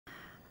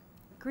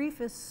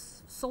Grief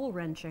is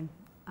soul-wrenching.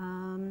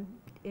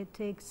 It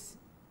takes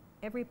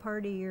every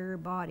part of your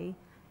body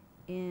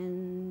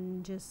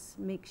and just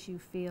makes you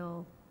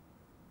feel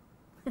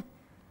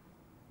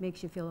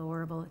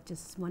horrible. It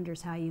just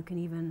wonders how you can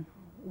even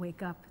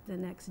wake up the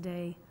next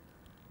day.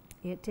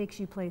 It takes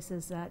you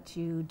places that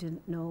you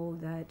didn't know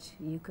that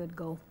you could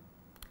go.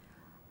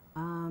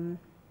 I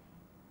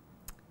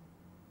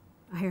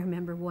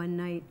remember one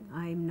night,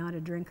 I'm not a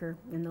drinker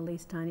in the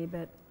least tiny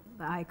bit,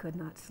 but I could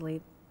not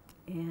sleep.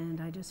 And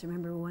I just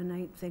remember one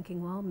night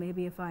thinking, well,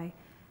 maybe if I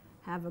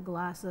have a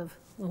glass of,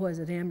 what was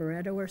it,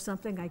 amaretto or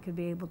something, I could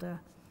be able to,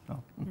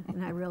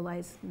 and I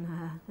realized,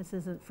 nah, this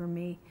isn't for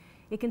me.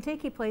 It can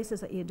take you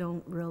places that you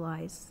don't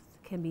realize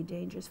can be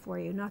dangerous for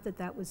you. Not that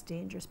that was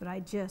dangerous, but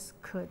I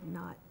just could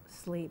not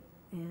sleep,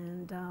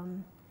 and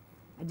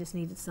I just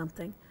needed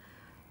something.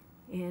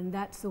 And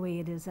that's the way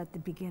it is at the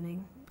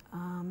beginning.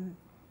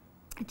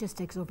 It just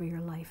takes over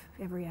your life,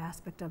 every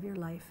aspect of your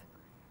life.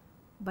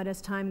 But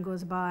as time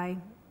goes by,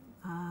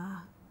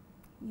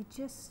 you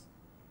just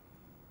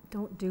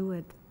don't do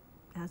it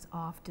as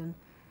often.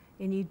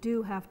 And you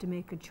do have to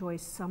make a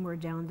choice somewhere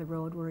down the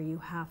road where you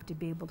have to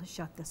be able to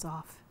shut this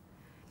off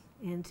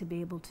and to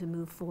be able to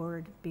move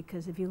forward.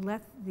 Because if you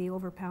let the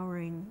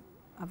overpowering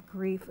of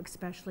grief,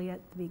 especially at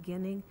the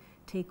beginning,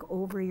 take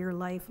over your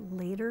life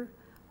later,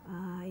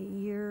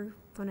 you're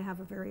going to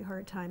have a very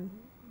hard time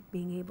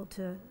being able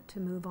to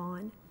move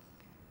on.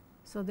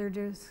 So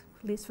there's,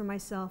 at least for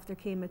myself, there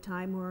came a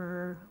time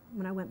where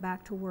when I went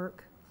back to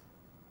work,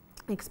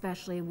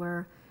 especially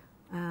where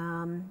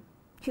I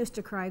used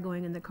to cry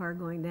going in the car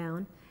going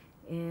down,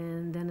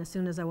 and then as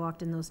soon as I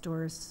walked in those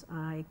doors,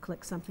 I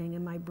clicked something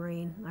in my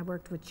brain. I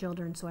worked with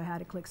children, so I had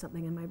to click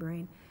something in my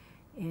brain,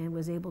 and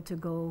was able to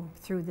go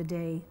through the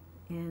day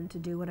and to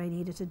do what I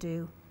needed to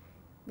do.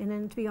 And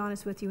then, to be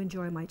honest with you,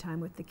 enjoy my time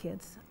with the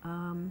kids.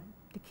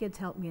 The kids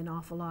helped me an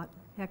awful lot,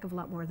 heck of a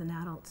lot more than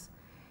adults.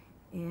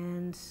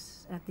 And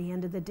at the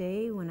end of the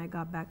day, when I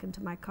got back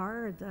into my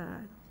car, the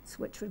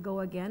switch would go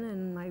again,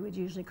 and I would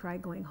usually cry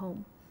going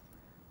home.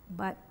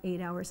 But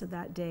 8 hours of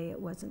that day, it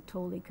wasn't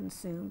totally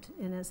consumed.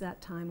 And as that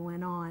time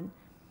went on,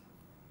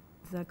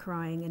 the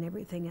crying and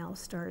everything else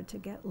started to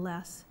get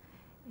less.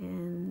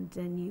 And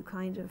then you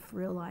kind of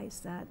realize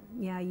that,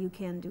 yeah, you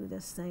can do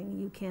this thing.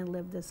 You can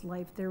live this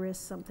life. There is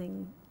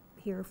something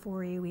here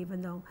for you,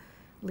 even though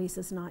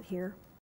Lisa's not here.